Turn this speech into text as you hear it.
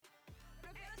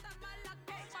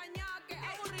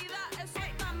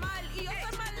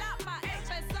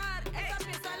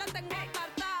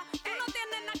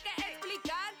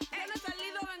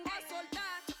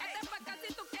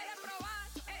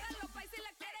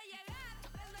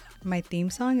My theme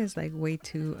song is like way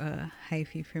too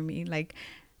hyphy for me. Like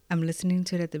I'm listening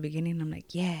to it at the beginning, I'm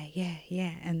like, yeah, yeah,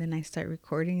 yeah. And then I start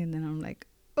recording and then I'm like,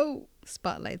 oh,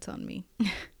 spotlight's on me.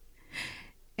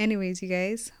 Anyways, you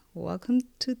guys, welcome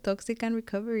to Toxic and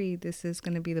Recovery. This is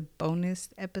going to be the bonus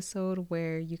episode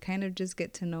where you kind of just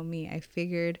get to know me. I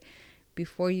figured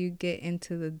before you get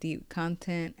into the deep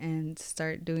content and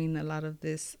start doing a lot of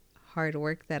this hard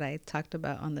work that I talked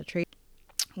about on the trade,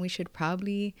 we should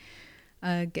probably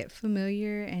get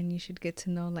familiar and you should get to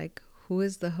know like who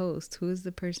is the host, who is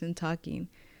the person talking.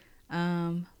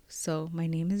 So my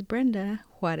name is Brenda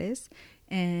Juarez,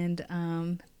 and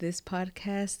this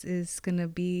podcast is gonna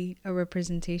be a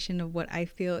representation of what I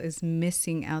feel is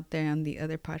missing out there on the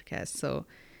other podcasts. So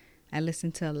I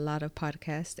listen to a lot of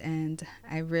podcasts, and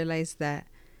I realized that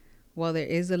while there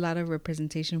is a lot of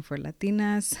representation for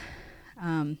Latinas,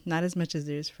 not as much as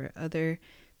there is for other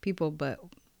people, but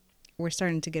we're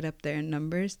starting to get up there in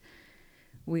numbers.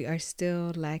 We are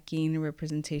still lacking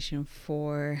representation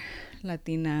for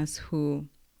Latinas who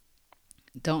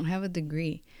don't have a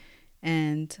degree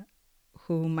and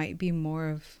who might be more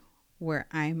of where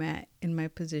I'm at in my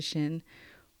position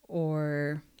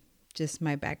or just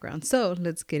my background. So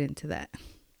let's get into that.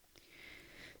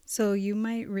 So you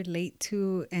might relate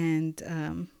to and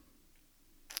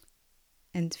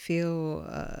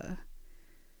feel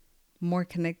more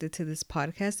connected to this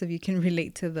podcast if you can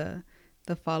relate to the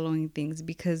following things,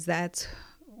 because that's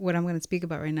what I'm going to speak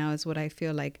about right now is what I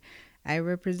feel like I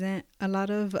represent a lot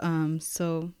of.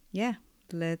 So yeah,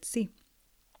 let's see.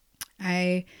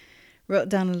 I wrote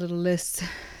down a little list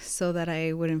so that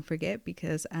I wouldn't forget,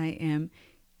 because I am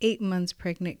 8 months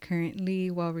pregnant currently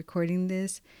while recording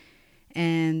this,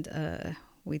 and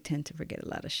we tend to forget a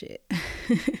lot of shit.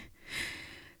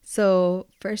 So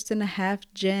 1.5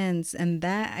 gens, and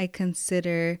that I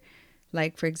consider,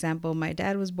 like, for example, my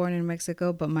dad was born in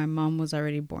Mexico, but my mom was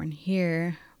already born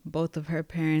here. Both of her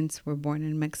parents were born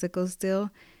in Mexico still,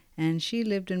 and she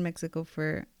lived in Mexico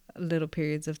for little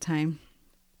periods of time.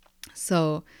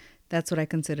 So that's what I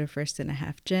consider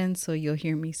 1.5 gens. So you'll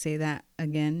hear me say that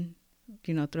again,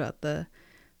 throughout the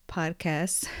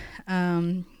podcast.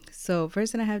 So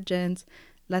 1.5 gens,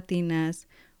 Latinas,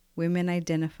 women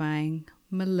identifying,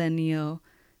 millennial,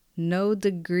 no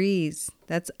degrees.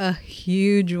 That's a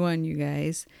huge one, you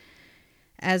guys.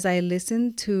 As I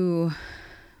listen to,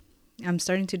 I'm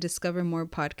starting to discover more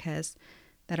podcasts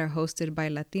that are hosted by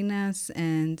Latinas,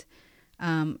 and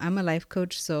I'm a life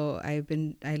coach, so I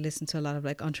listen to a lot of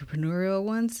like entrepreneurial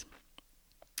ones,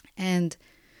 and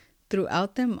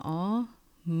throughout them all,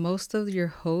 most of your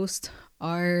hosts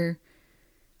are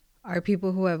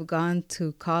people who have gone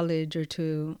to college or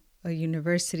to a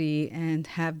university and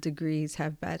have degrees,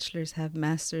 have bachelors, have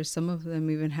masters. Some of them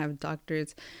even have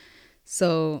doctorates.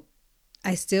 So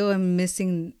I still am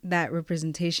missing that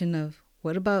representation of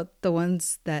what about the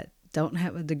ones that don't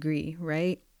have a degree,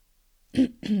 right?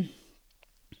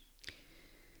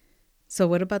 So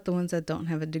what about the ones that don't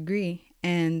have a degree?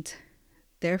 And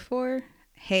therefore,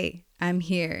 hey, I'm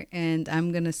here and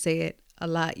I'm going to say it a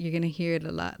lot. You're going to hear it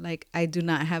a lot. Like, I do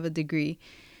not have a degree.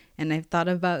 And I've thought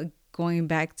about going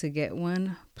back to get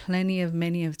one many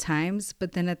of times.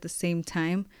 But then at the same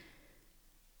time,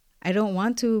 I don't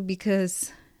want to,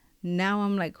 because now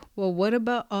I'm like, well, what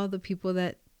about all the people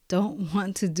that don't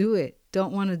want to do it,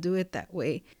 don't want to do it that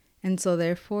way? And so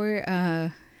therefore,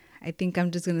 I think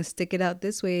I'm just going to stick it out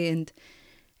this way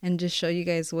and just show you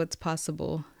guys what's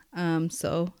possible.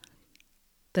 So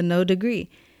the no degree,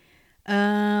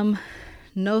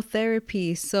 no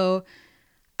therapy. So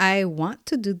I want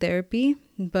to do therapy,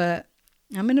 but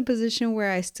I'm in a position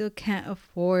where I still can't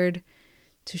afford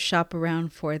to shop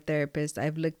around for a therapist.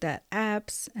 I've looked at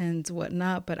apps and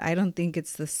whatnot, but I don't think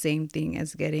it's the same thing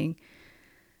as getting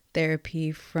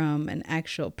therapy from an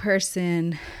actual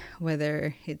person,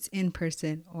 whether it's in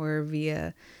person or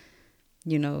via,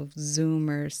 Zoom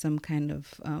or some kind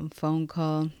of phone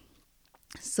call.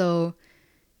 So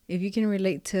if you can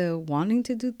relate to wanting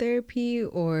to do therapy,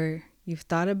 or you've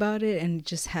thought about it and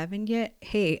just haven't yet,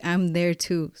 hey, I'm there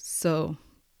too. So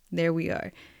there we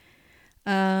are.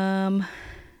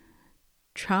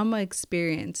 Trauma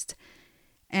experienced.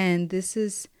 And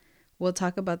we'll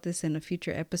talk about this in a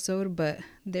future episode, but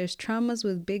there's traumas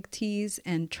with big T's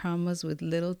and traumas with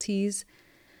little T's.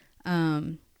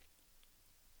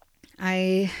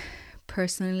 I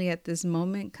personally, at this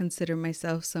moment, consider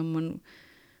myself someone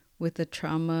with a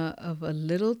trauma of a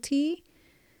little T.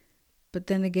 But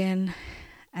then again,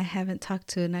 I haven't talked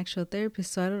to an actual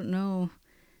therapist, so I don't know.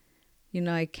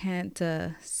 I can't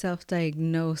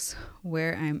self-diagnose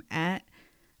where I'm at.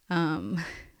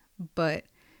 But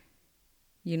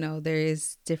there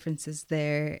is differences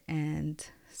there. And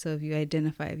so if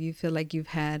you feel like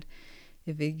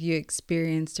if you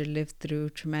experienced or lived through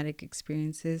traumatic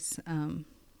experiences,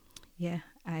 yeah,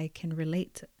 I can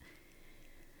relate.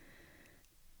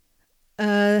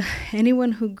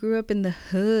 Anyone who grew up in the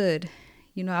hood,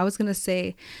 I was gonna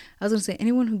say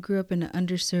anyone who grew up in an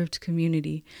underserved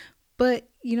community. But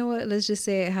you know what? Let's just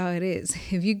say it how it is.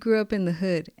 If you grew up in the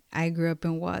hood, I grew up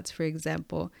in Watts, for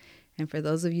example. And for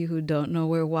those of you who don't know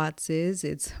where Watts is,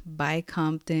 it's by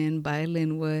Compton, by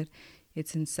Linwood.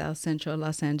 It's in South Central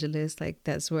Los Angeles. Like,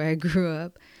 that's where I grew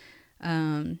up.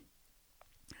 Um,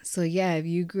 so yeah, if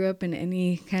you grew up in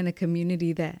any kind of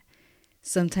community that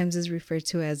sometimes is referred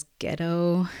to as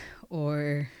ghetto,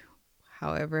 or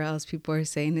however else people are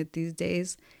saying it these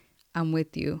days, I'm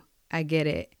with you. I get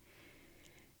it.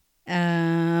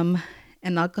 Um,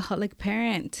 an alcoholic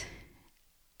parent.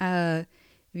 Uh,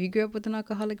 if you grew up with an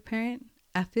alcoholic parent,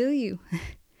 I feel you.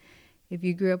 If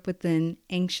you grew up with an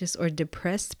anxious or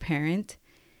depressed parent,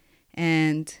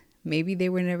 and maybe they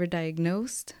were never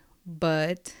diagnosed,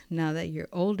 but now that you're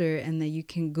older and that you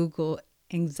can Google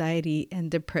anxiety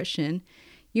and depression,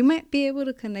 you might be able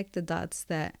to connect the dots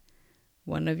that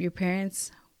one of your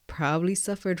parents probably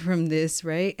suffered from this,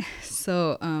 right?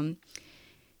 So,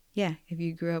 yeah, if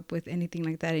you grew up with anything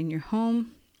like that in your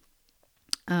home,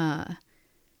 uh,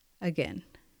 again,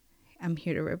 I'm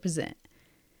here to represent.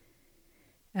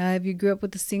 If you grew up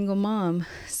with a single mom,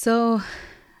 so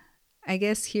I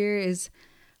guess here is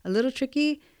a little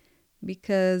tricky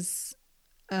because,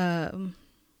 um,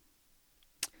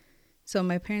 so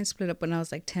my parents split up when I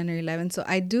was like 10 or 11. So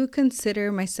I do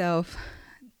consider myself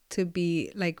to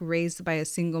be like raised by a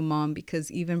single mom, because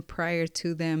even prior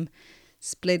to them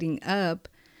splitting up,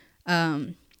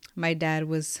 um, my dad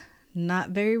was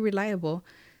not very reliable.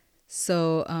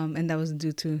 So, and that was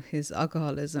due to his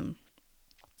alcoholism.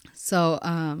 So,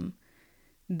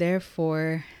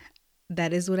 therefore,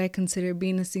 that is what I consider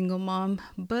being a single mom.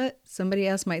 But somebody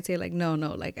else might say like, no,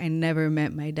 like I never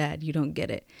met my dad. You don't get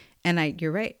it. And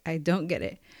you're right. I don't get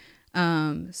it.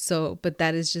 So, but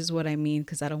that is just what I mean,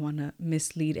 because I don't want to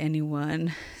mislead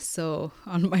anyone. So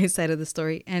on my side of the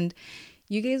story, and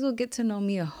you guys will get to know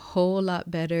me a whole lot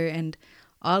better. And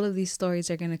all of these stories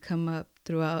are going to come up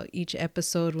throughout each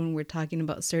episode when we're talking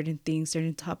about certain things,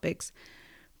 certain topics.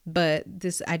 But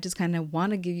I just kind of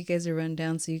want to give you guys a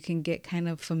rundown so you can get kind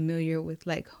of familiar with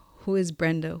like, who is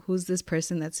Brenda? Who's this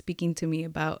person that's speaking to me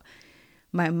about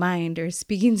my mind, or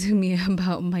speaking to me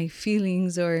about my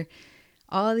feelings, or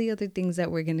all the other things that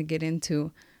we're going to get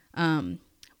into.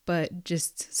 But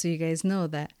just so you guys know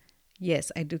that,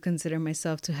 yes, I do consider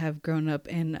myself to have grown up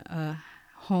in a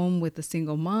home with a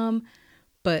single mom,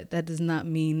 but that does not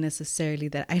mean necessarily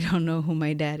that I don't know who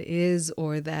my dad is,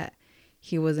 or that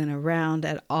he wasn't around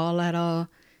at all,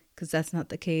 because that's not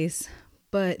the case.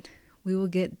 But we will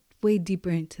get way deeper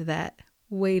into that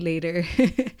way later.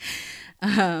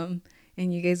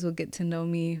 And you guys will get to know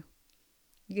me.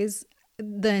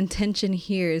 The intention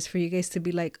here is for you guys to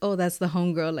be like, oh, that's the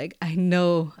homegirl. Like, I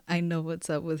know what's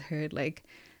up with her. Like,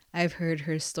 I've heard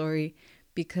her story,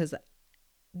 because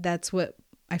that's what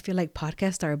I feel like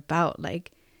podcasts are about.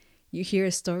 Like, you hear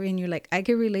a story and you're like, I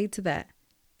can relate to that.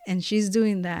 And she's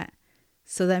doing that.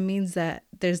 So that means that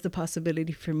there's the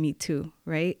possibility for me too,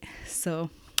 right? So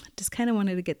just kind of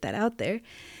wanted to get that out there.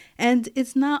 And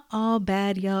it's not all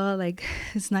bad, y'all. Like,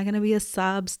 it's not going to be a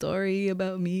sob story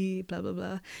about me, blah, blah,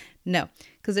 blah. No,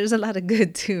 because there's a lot of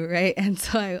good too, right? And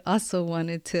so I also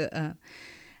wanted to,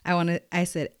 I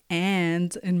said,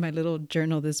 and in my little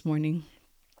journal this morning,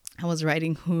 I was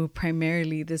writing who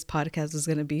primarily this podcast was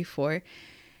going to be for.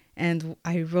 And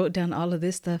I wrote down all of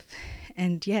this stuff.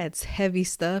 And yeah, it's heavy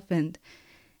stuff and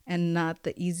not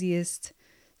the easiest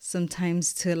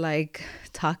sometimes to like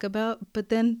talk about, but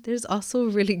then there's also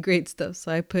really great stuff.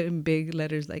 So I put in big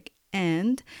letters like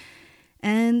and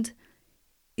if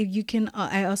you can,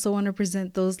 I also want to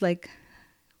present those like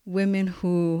women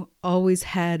who always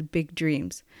had big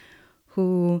dreams,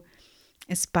 who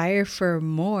aspire for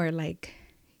more. Like,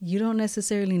 you don't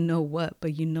necessarily know what,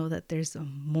 but you know that there's a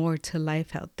more to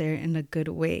life out there in a good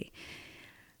way.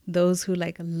 Those who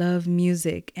like love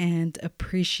music and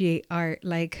appreciate art.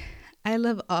 Like, I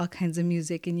love all kinds of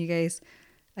music, and you guys,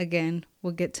 again,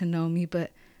 will get to know me,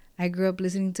 but I grew up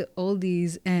listening to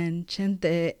oldies and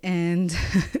chente and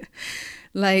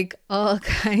like all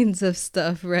kinds of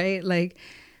stuff, right? Like,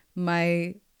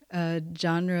 my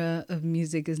genre of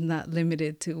music is not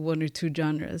limited to one or two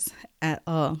genres at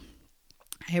all.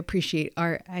 I appreciate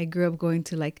art. I grew up going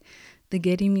to like the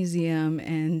Getty Museum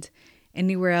and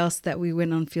anywhere else that we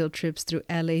went on field trips through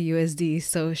LAUSD.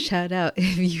 So shout out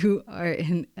if you are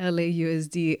in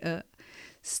LAUSD.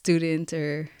 student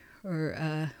or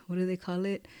what do they call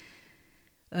it?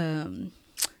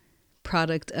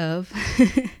 Product of.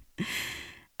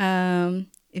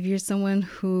 If you're someone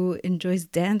who enjoys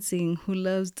dancing, who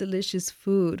loves delicious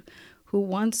food, who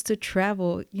wants to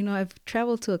travel, I've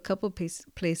traveled to a couple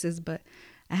places, but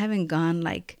I haven't gone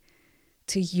like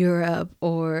to Europe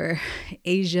or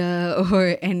Asia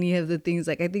or any of the things.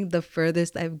 Like I think the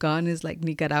furthest I've gone is like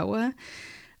Nicaragua.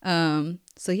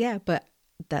 So yeah, but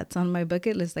that's on my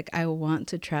bucket list. Like I want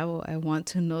to travel. I want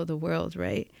to know the world,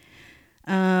 right?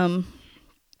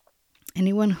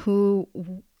 Anyone who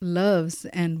loves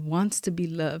and wants to be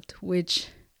loved, which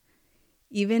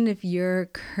even if you're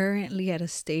currently at a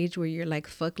stage where you're like,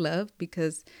 fuck love,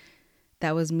 because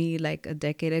that was me like a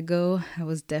decade ago. I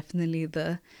was definitely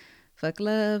the fuck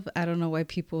love. I don't know why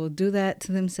people do that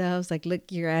to themselves. Like,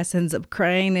 look, your ass ends up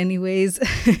crying anyways.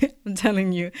 I'm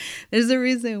telling you, there's a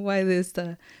reason why this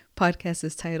podcast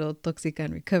is titled Toxic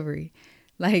and Recovery.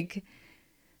 Like,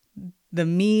 the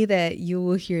me that you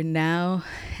will hear now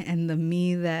and the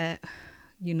me that,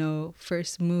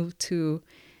 first moved to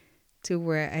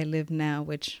where I live now,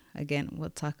 which again, we'll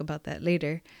talk about that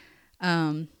later.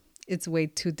 It's way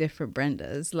two different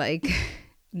Brendas, like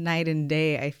night and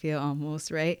day, I feel almost,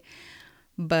 right?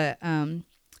 But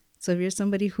so if you're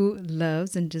somebody who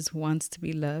loves and just wants to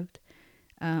be loved,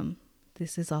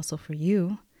 this is also for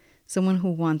you. Someone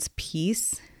who wants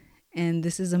peace. And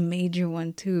this is a major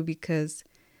one too, because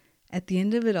at the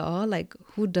end of it all, like,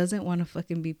 who doesn't want to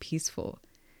fucking be peaceful?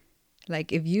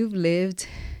 Like, if you've lived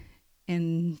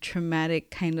in traumatic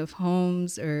kind of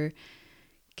homes or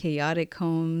chaotic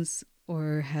homes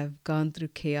or have gone through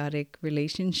chaotic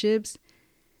relationships,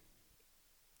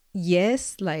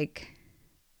 yes, like,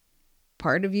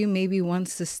 part of you maybe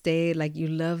wants to stay, like, you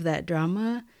love that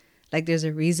drama. Like, there's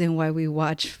a reason why we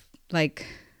watch, like,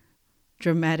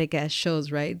 dramatic ass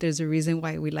shows, right? There's a reason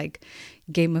why we like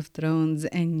Game of Thrones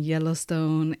and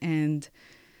Yellowstone and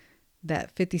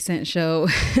that 50 Cent show.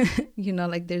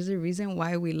 Like, there's a reason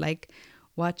why we like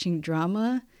watching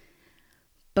drama.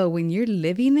 But when you're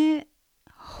living it,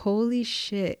 holy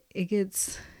shit, it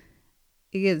gets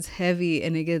heavy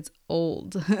and it gets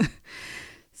old.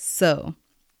 So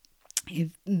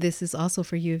if this is also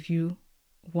for you, if you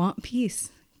want peace,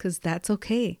 because that's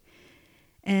okay.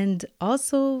 And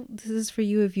also, this is for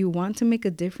you if you want to make a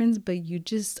difference, but you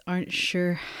just aren't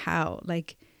sure how.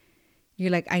 Like, you're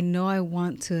like, I know I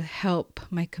want to help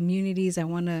my communities. I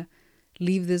want to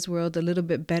leave this world a little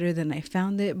bit better than I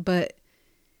found it. But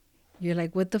you're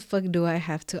like, what the fuck do I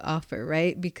have to offer,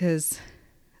 right? Because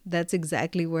that's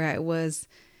exactly where I was,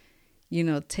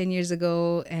 10 years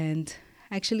ago. And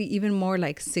actually even more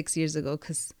like 6 years ago,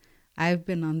 because I've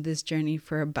been on this journey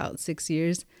for about 6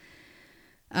 years.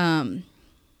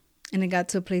 And it got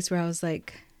to a place where I was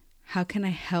like, how can I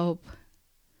help?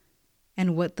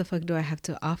 And what the fuck do I have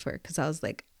to offer? Because I was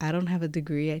like, I don't have a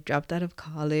degree. I dropped out of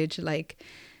college. Like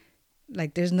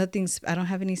there's nothing, I don't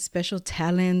have any special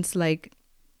talents. Like,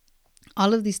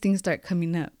 all of these things start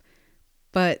coming up.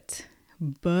 But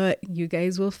you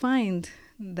guys will find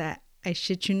that, I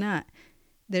shit you not,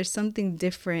 there's something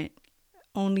different.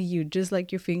 Only you, just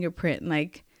like your fingerprint.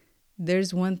 Like,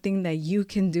 there's one thing that you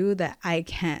can do that I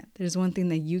can't. There's one thing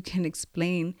that you can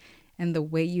explain, and the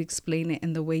way you explain it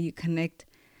and the way you connect,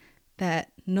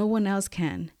 that no one else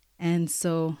can. And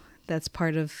so that's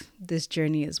part of this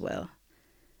journey as well.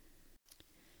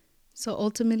 So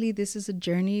ultimately, this is a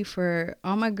journey for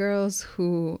all my girls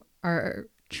who are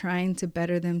trying to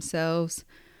better themselves,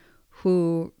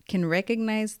 who can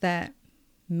recognize that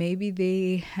maybe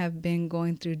they have been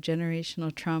going through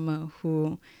generational trauma,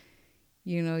 who,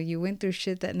 you went through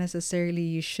shit that necessarily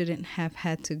you shouldn't have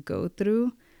had to go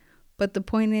through. But the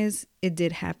point is, it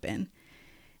did happen.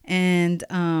 And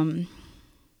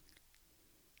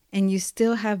you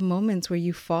still have moments where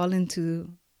you fall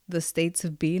into the states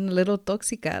of being a little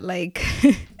toxica. Like,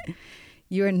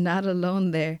 you are not alone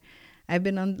there. I've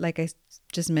been on, like I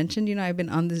just mentioned, I've been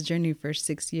on this journey for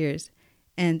 6 years.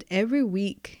 And every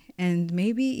week, and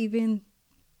maybe even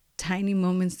tiny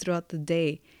moments throughout the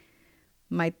day,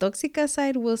 my toxica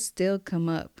side will still come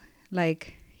up.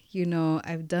 Like,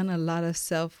 I've done a lot of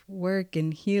self-work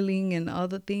and healing and all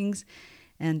the things.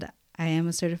 And I am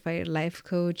a certified life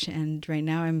coach. And right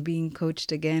now I'm being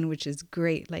coached again, which is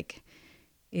great. Like,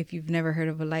 if you've never heard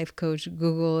of a life coach,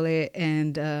 Google it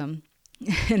and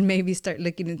and maybe start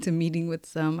looking into meeting with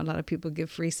some. A lot of people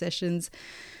give free sessions.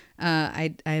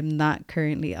 I am not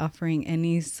currently offering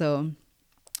any. So,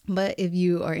 but if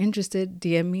you are interested,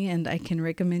 DM me and I can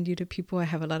recommend you to people. I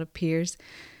have a lot of peers.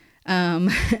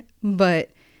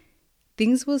 But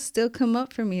things will still come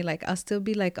up for me. Like I'll still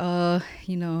be like, oh,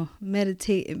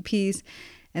 meditate in peace.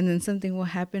 And then something will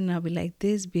happen and I'll be like,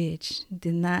 this bitch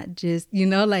did not just,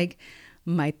 like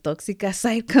my toxica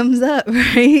side comes up,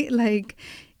 right? Like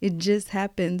it just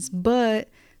happens. But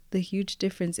the huge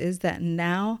difference is that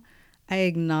now I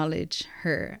acknowledge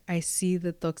her. I see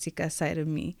the toxica side of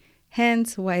me.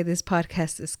 Hence why this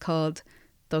podcast is called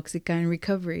Toxica in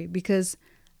Recovery, because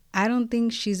I don't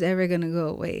think she's ever going to go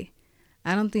away.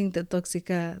 I don't think the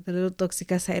little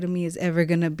toxica side of me is ever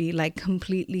going to be like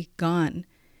completely gone.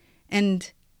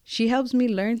 And she helps me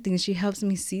learn things. She helps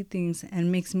me see things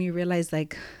and makes me realize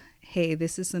like, hey,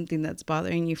 this is something that's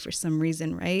bothering you for some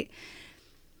reason, right?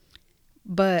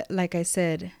 But like I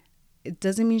said, it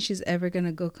doesn't mean she's ever going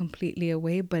to go completely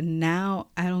away. But now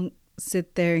I don't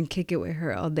sit there and kick it with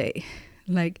her all day.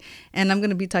 Like, and I'm going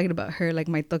to be talking about her, like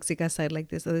my toxica side, like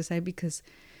this other side, because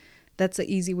that's an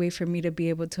easy way for me to be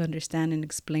able to understand and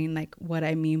explain like what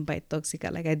I mean by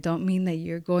toxica. Like I don't mean that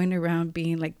you're going around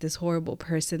being like this horrible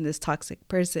person, this toxic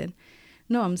person.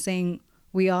 No, I'm saying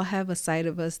we all have a side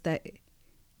of us that,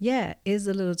 yeah, is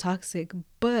a little toxic,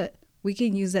 but we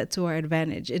can use that to our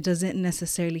advantage. It doesn't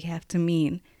necessarily have to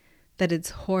mean that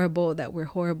it's horrible, that we're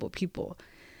horrible people.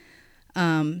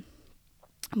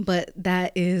 But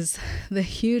that is the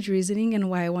huge reasoning and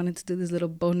why I wanted to do this little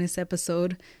bonus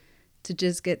episode to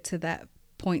just get to that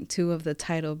point 2 of the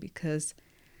title, because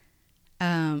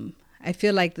I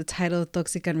feel like the title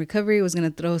Toxica in Recovery was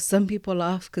going to throw some people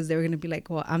off because they were going to be like,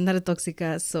 well, I'm not a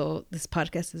toxica, so this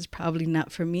podcast is probably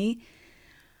not for me.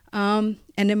 And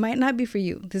it might not be for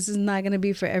you. This is not going to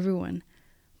be for everyone.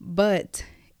 But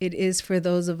it is for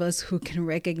those of us who can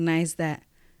recognize that,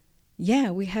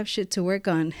 yeah, we have shit to work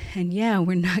on. And yeah,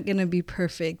 we're not going to be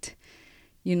perfect.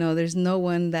 There's no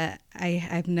one that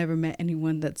I've never met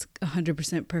anyone that's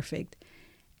 100% perfect.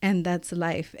 And that's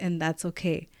life, and that's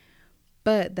okay.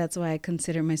 But that's why I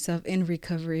consider myself in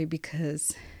recovery,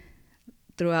 because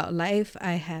throughout life,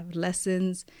 I have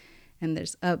lessons and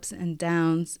there's ups and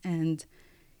downs. And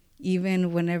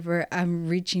even whenever I'm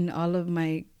reaching all of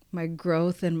my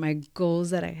growth and my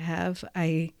goals that I have,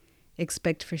 I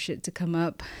expect for shit to come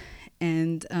up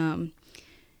and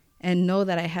know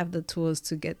that I have the tools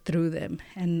to get through them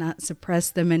and not suppress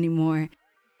them anymore.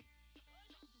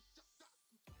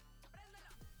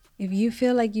 If you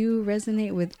feel like you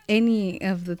resonate with any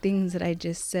of the things that I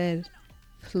just said,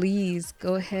 please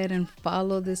go ahead and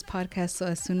follow this podcast, so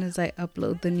as soon as I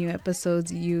upload the new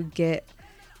episodes, you get,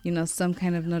 some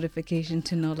kind of notification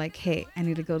to know like, hey, I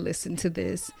need to go listen to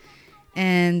this.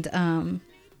 And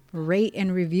rate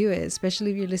and review it,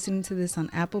 especially if you're listening to this on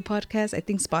Apple Podcasts. I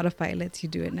think Spotify lets you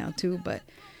do it now too, but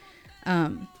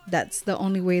that's the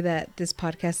only way that this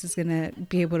podcast is gonna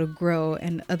be able to grow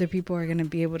and other people are gonna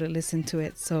be able to listen to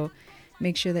it. So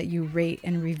make sure that you rate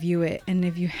and review it. And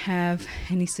if you have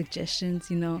any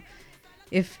suggestions,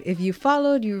 if you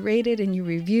followed, you rated and you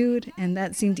reviewed, and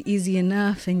that seemed easy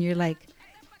enough, and you're like,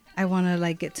 I want to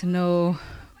like get to know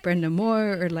Brenda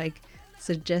more, or like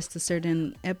suggest a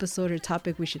certain episode or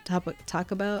topic we should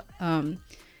talk about,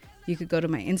 you could go to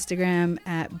my Instagram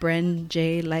at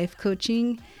BrenJ Life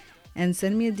Coaching and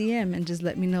send me a DM and just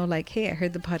let me know like, hey, I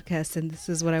heard the podcast and this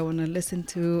is what I want to listen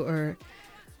to, or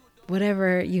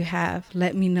whatever you have,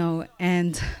 let me know.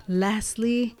 And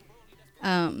lastly,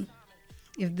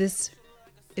 if this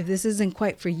isn't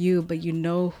quite for you, but you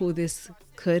know who this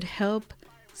could help,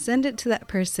 send it to that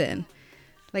person.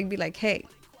 Like, be like, hey,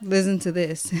 listen to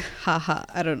this. Haha.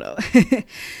 I don't know.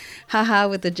 Haha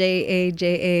with the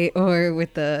JAJA or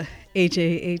with the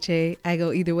HAHA. I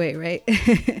go either way, right?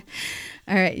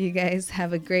 All right, you guys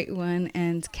have a great one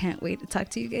and can't wait to talk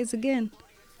to you guys again.